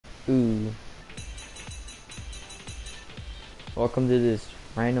Ooh. Welcome to this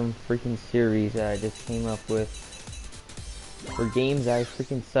random freaking series that I just came up with for games I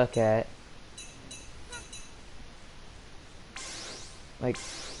freaking suck at. Like,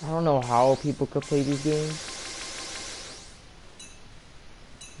 I don't know how people could play these games.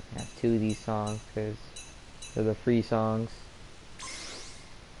 I have two of these songs because they're the free songs.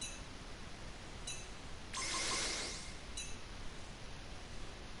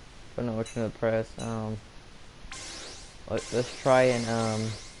 I don't know which one to press. Let's try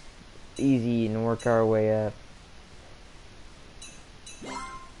and easy and work our way up.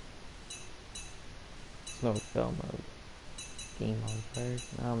 Smoke film mode. Game mode first.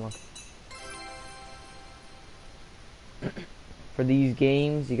 For these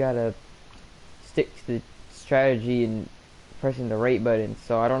games, you gotta stick to the strategy and pressing the right button.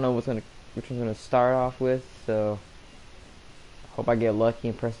 So I don't know which one's gonna start off with. So hope I get lucky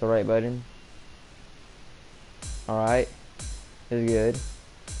and press the right button. All right, this is good.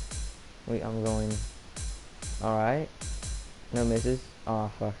 Wait, I'm going. All right, no misses.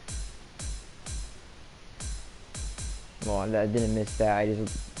 Oh fuck. Well, I didn't miss that.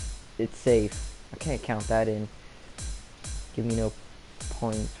 It's safe. I can't count that in. Give me no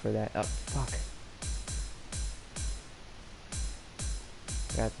points for that. Oh, fuck.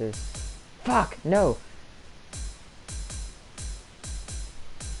 Got this. Fuck, no.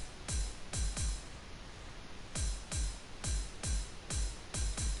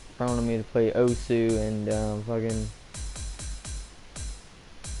 I wanted me to play Osu and fucking.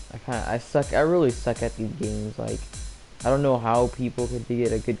 I really suck at these games. Like, I don't know how people could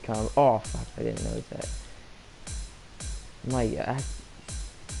get a good combo. Oh fuck, I didn't notice that. I'm like,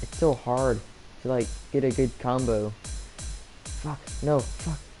 it's so hard to like get a good combo. Fuck, no,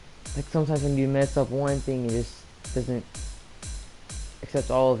 fuck. Like sometimes when you mess up one thing, it just doesn't accept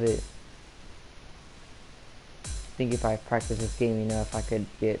all of it. I think if I practice this game enough, I could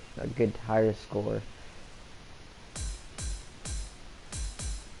get a good higher score.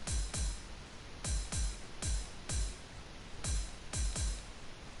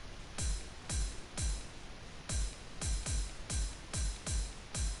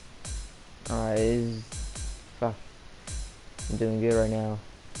 Alright, fuck. I'm doing good right now.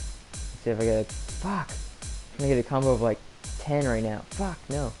 Let's see if I get a, fuck! I'm gonna get a combo of like 10 right now. Fuck,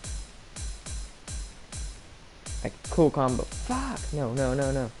 no. Like, cool combo. Fuck! No, no,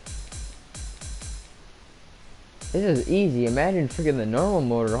 no, no. This is easy. Imagine freaking the normal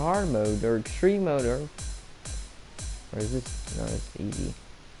mode or hard mode or extreme mode or is this, no, it's easy.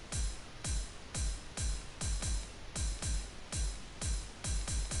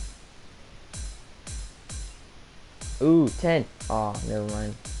 Ooh, 10. Oh, never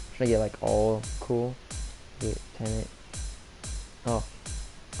mind. Should I get like all cool? Get 10 it. Oh.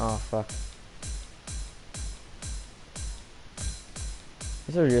 Oh, fuck.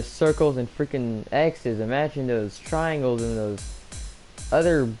 These are just circles and freaking X's. Imagine those triangles and those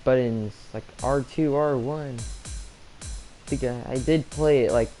other buttons like R2, R1. I think I did play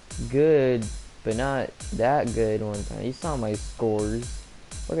it like good, but not that good one time. You saw my scores.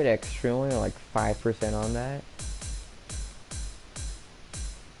 Look at extreme, only like 5% on that.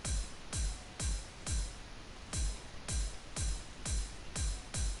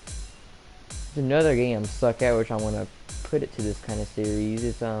 There's another game I'm stuck at, which I want to put it to this kind of series.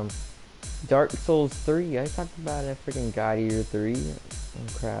 It's Dark Souls 3. I talked about it. Freaking God Eater 3.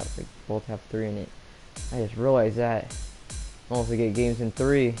 Oh crap! They both have 3 in it. I just realized that. I also get games in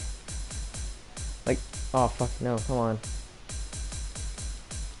 3. Like, oh fuck no! Come on.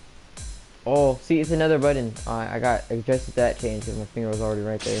 Oh, see, it's another button. I got adjusted that change because my finger was already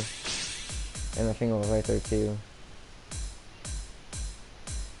right there, and my finger was right there too.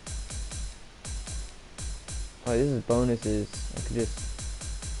 Oh, this is bonuses. I could just.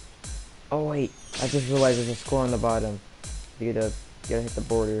 Oh wait, I just realized there's a score on the bottom. You gotta hit the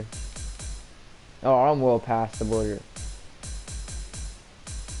border. Oh, I'm well past the border.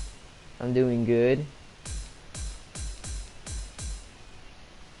 I'm doing good.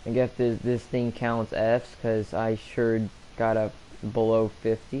 I guess this thing counts Fs because I sure got up below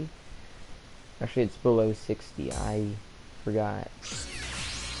 50. Actually, it's below 60. I forgot.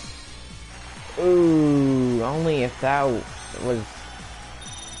 Ooh, only if that was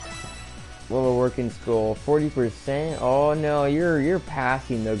will work in school. 40%. Oh no, you're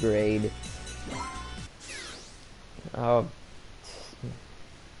passing the grade. I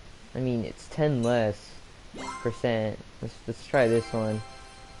mean, it's 10 less percent. Let's try this one.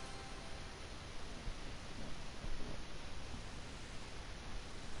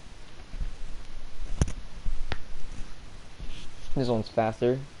 This one's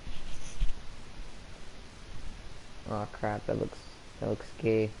faster. Oh crap, that looks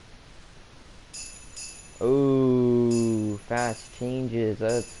gay. Ooh, fast changes.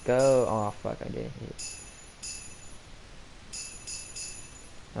 Let's go. Oh fuck, I didn't hit.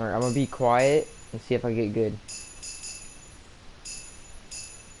 Alright, I'm gonna be quiet and see if I get good.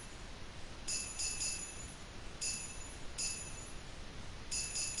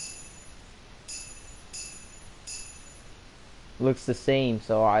 Looks the same,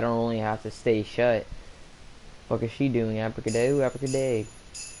 so I don't really have to stay shut. Fuck is she doing? Abracadabra, abracadabra.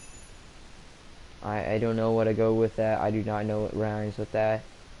 I don't know what to go with that. I do not know what rhymes with that.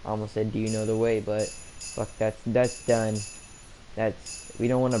 I almost said, do you know the way? But fuck, that's done. We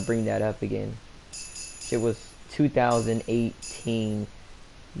don't want to bring that up again. It was 2018.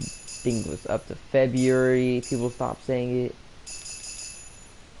 I think it was up to February. People stopped saying it.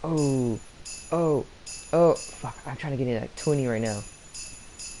 Oh, oh, oh, fuck! I'm trying to get in at 20 right now.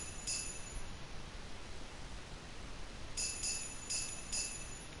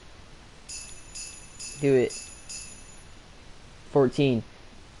 Do it. 14.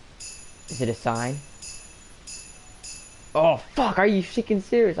 Is it a sign? Oh fuck! Are you freaking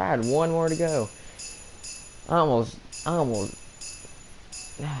serious? I had one more to go. I almost.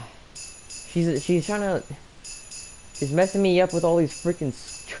 She's trying to. She's messing me up with all these freaking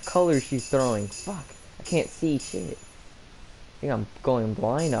colors she's throwing. Fuck! I can't see shit. I think I'm going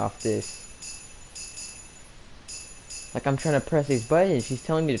blind off this. Like I'm trying to press these buttons. She's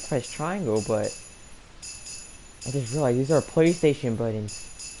telling me to press triangle, but I just realized these are PlayStation buttons.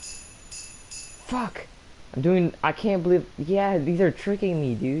 Fuck! I can't believe. Yeah, these are tricking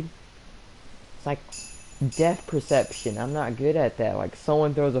me, dude. It's like depth perception. I'm not good at that. Like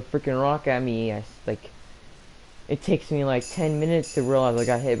someone throws a freaking rock at me, it takes me like 10 minutes to realize I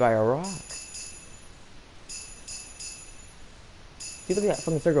got hit by a rock. See, look at that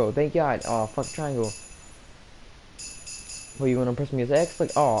fucking circle. Thank God. Oh, fuck triangle. Well, you wanna press me as X?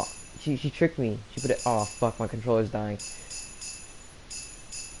 Like, oh, she tricked me. She put it. Oh, fuck, my controller's dying.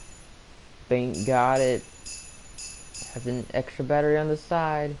 Thank God it has an extra battery on the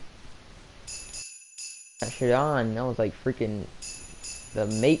side. That shit on. That was like freaking the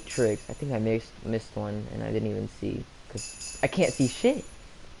Matrix. I think I missed one and I didn't even see because I can't see shit.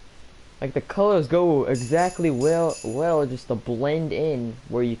 Like the colors go exactly well just to blend in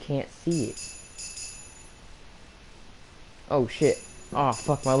where you can't see it. Oh shit. Oh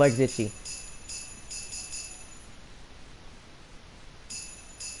fuck, my leg's itchy.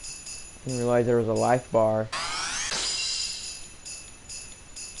 Didn't realize there was a life bar.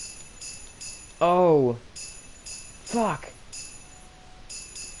 Oh fuck.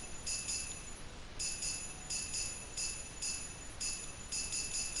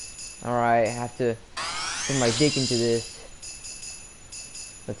 Alright, I have to put my dick into this.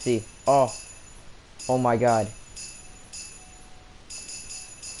 Let's see. Oh. Oh my god.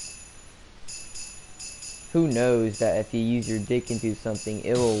 Who knows that if you use your dick into something,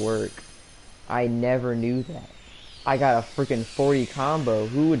 it will work. I never knew that. I got a freaking 40 combo.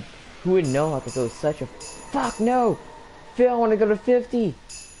 Who would know how to go such a... Fuck no! Phil, I want to go to 50!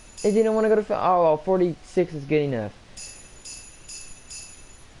 It didn't want to go to 50. Oh, well, 46 is good enough.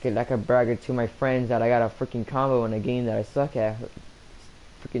 Okay, I could brag it to my friends that I got a freaking combo in a game that I suck at.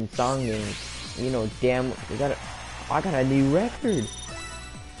 Freaking song games. You know, damn, I got a new record.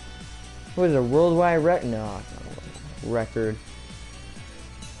 What is a worldwide record? No, it's not a record.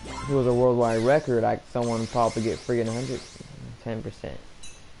 If it was a worldwide record, someone would probably get friggin' 10%. 6%.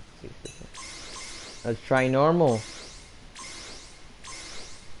 Let's try normal.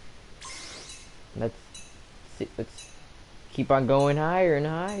 Let's keep on going higher and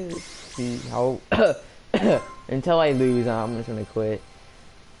higher. Let's see how until I lose, I'm just gonna quit.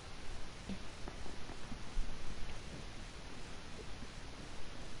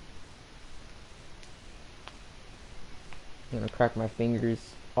 I'm gonna crack my fingers.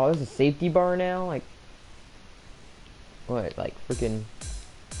 Oh, there's a safety bar now? Like, what? Like, freaking...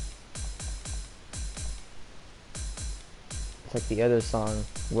 It's like the other song,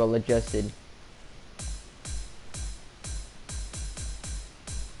 well adjusted.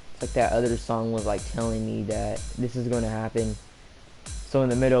 It's like that other song was like telling me that this is gonna happen. So in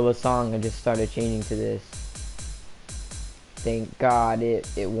the middle of the song, I just started changing to this. Thank God it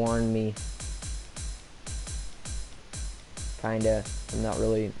warned me. Kinda. I'm not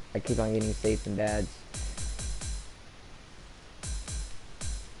really. I keep on getting safe and bads.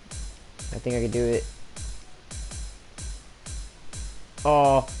 I think I could do it.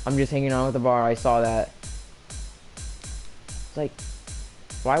 Oh, I'm just hanging on with the bar. I saw that. It's like,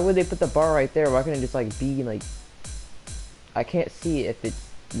 why would they put the bar right there? Why couldn't it just like be like... I can't see if it's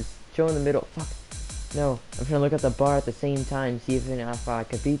just showing the middle. Fuck. No, I'm trying to look at the bar at the same time, see if I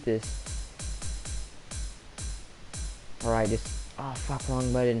could beat this. Alright, just... Oh, fuck,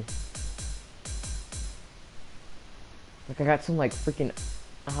 wrong button. Like, I got some, like, freaking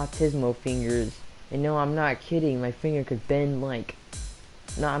autismo fingers. And no, I'm not kidding. My finger could bend, like...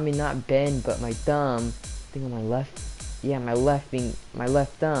 No, I mean, not bend, but my thumb... I think on my left... Yeah, my left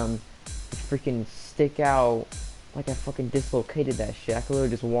thumb would freaking stick out like I fucking dislocated that shit. I could literally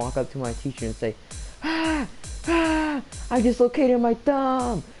just walk up to my teacher and say, ah, ah, I dislocated my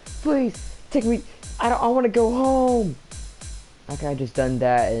thumb. Please take me. I want to go home. Like I just done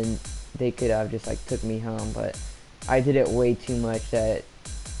that, and they could have just like took me home, but I did it way too much that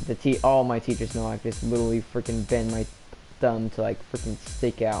all my teachers know I just literally freaking bend my thumb to like freaking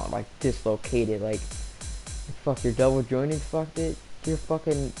stick out, like dislocate it, like fuck, you're double jointed, fucked it. You're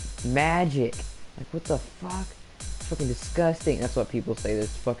fucking magic. Like what the fuck? It's fucking disgusting. That's what people say.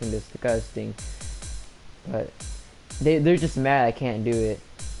 It's fucking disgusting. But they're just mad I can't do it.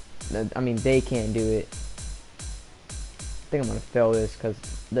 I mean, they can't do it. I think I'm gonna fail this because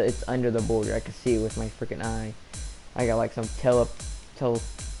it's under the border. I can see it with my freaking eye. I got like some telepathy.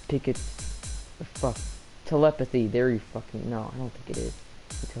 There you fucking no. I don't think it is.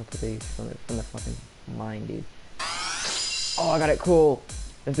 Telepathy from the fucking mind, dude. Oh, I got it cool.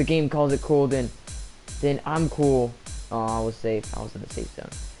 If the game calls it cool, then I'm cool. Oh, I was safe. I was in the safe zone.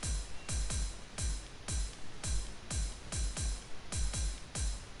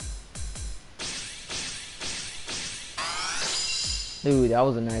 Dude, that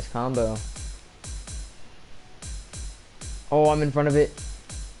was a nice combo. Oh, I'm in front of it.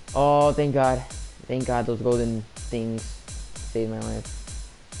 Oh, thank God. Thank God those golden things saved my life.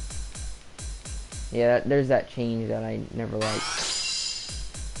 Yeah, there's that change that I never liked.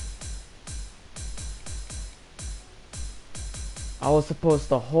 I was supposed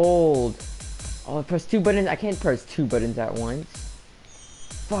to hold. Oh, I pressed 2 buttons. I can't press 2 buttons at once.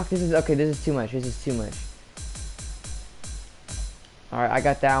 Fuck, this is okay. This is too much. This is too much. Alright, I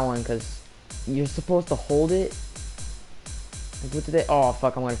got that one because you're supposed to hold it. Like, what did they? Oh,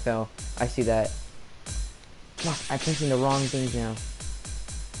 fuck, I'm gonna fail. I see that. Fuck, I'm pressing the wrong things now.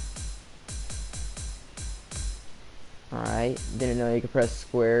 Alright, didn't know you could press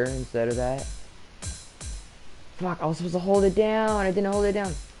square instead of that. Fuck, I was supposed to hold it down. I didn't hold it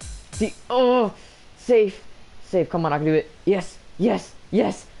down. See, oh, safe. Safe, come on, I can do it. Yes, yes,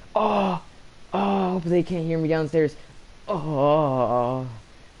 yes. Oh, oh, hope they can't hear me downstairs. Oh,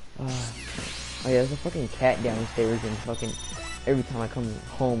 yeah, there's a fucking cat downstairs, and fucking every time I come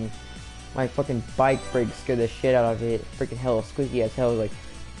home, my fucking bike brakes scare the shit out of it. Freaking hell, squeaky as hell, like.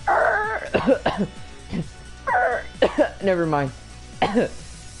 Never mind. I'm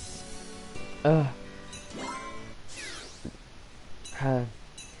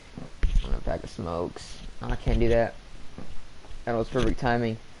gonna pack of smokes. Oh, I can't do that. That was perfect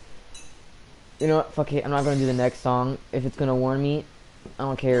timing. You know what? Fuck it. I'm not gonna do the next song. If it's gonna warn me, I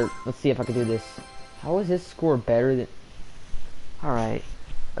don't care. Let's see if I can do this. How is his score better than... Alright.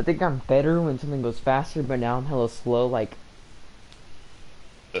 I think I'm better when something goes faster, but now I'm hella slow. Like,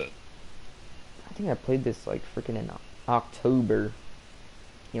 I think I played this like freaking in October.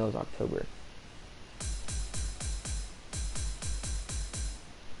 Yeah, it was October.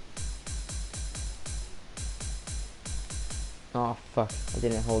 Oh fuck, I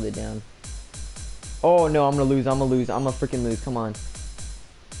didn't hold it down. Oh no, I'm gonna lose, I'm gonna freaking lose, come on.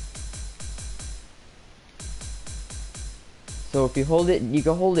 So if you hold it, you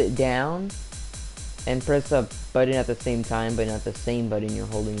can hold it down and press a button at the same time, but not the same button you're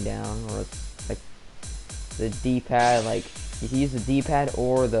holding down, or it's like the D-pad, like you can use the D-pad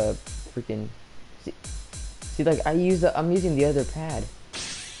or the freaking see like I'm using the other pad.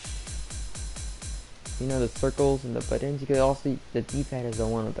 You know, the circles and the buttons. You could also, the D-pad is the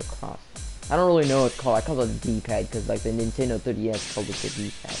one with the cross. I don't really know what it's called. I call it the D-pad because like the Nintendo 3DS called it the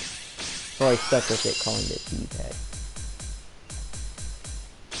D-pad. So I stuck with it calling it D-pad.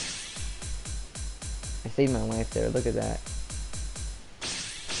 I saved my life there. Look at that.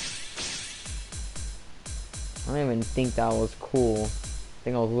 I don't even think that was cool. I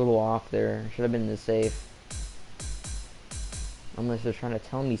think I was a little off there. Should have been in the safe. Unless they're trying to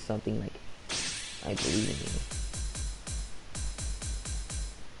tell me something like, I believe in you.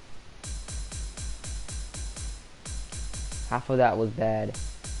 Half of that was bad.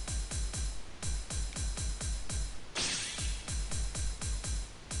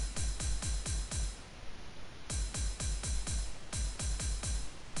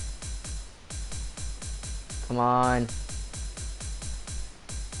 Come on.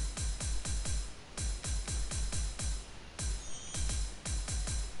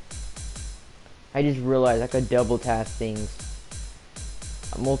 I just realized I could double task things.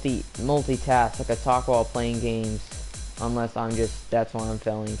 Multitask. I could talk while playing games. Unless I'm just, that's why I'm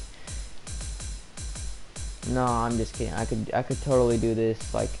failing. No, I'm just kidding. I could totally do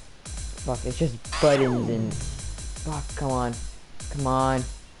this. Like, fuck, it's just buttons and, fuck, come on. Come on.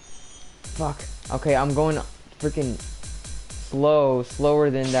 Fuck. Okay, I'm going freaking slower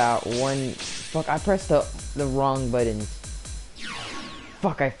than that one. Fuck, I pressed the wrong buttons.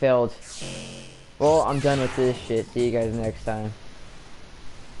 Fuck, I failed. Well, I'm done with this shit. See you guys next time.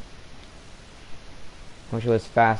 Wish it was fast.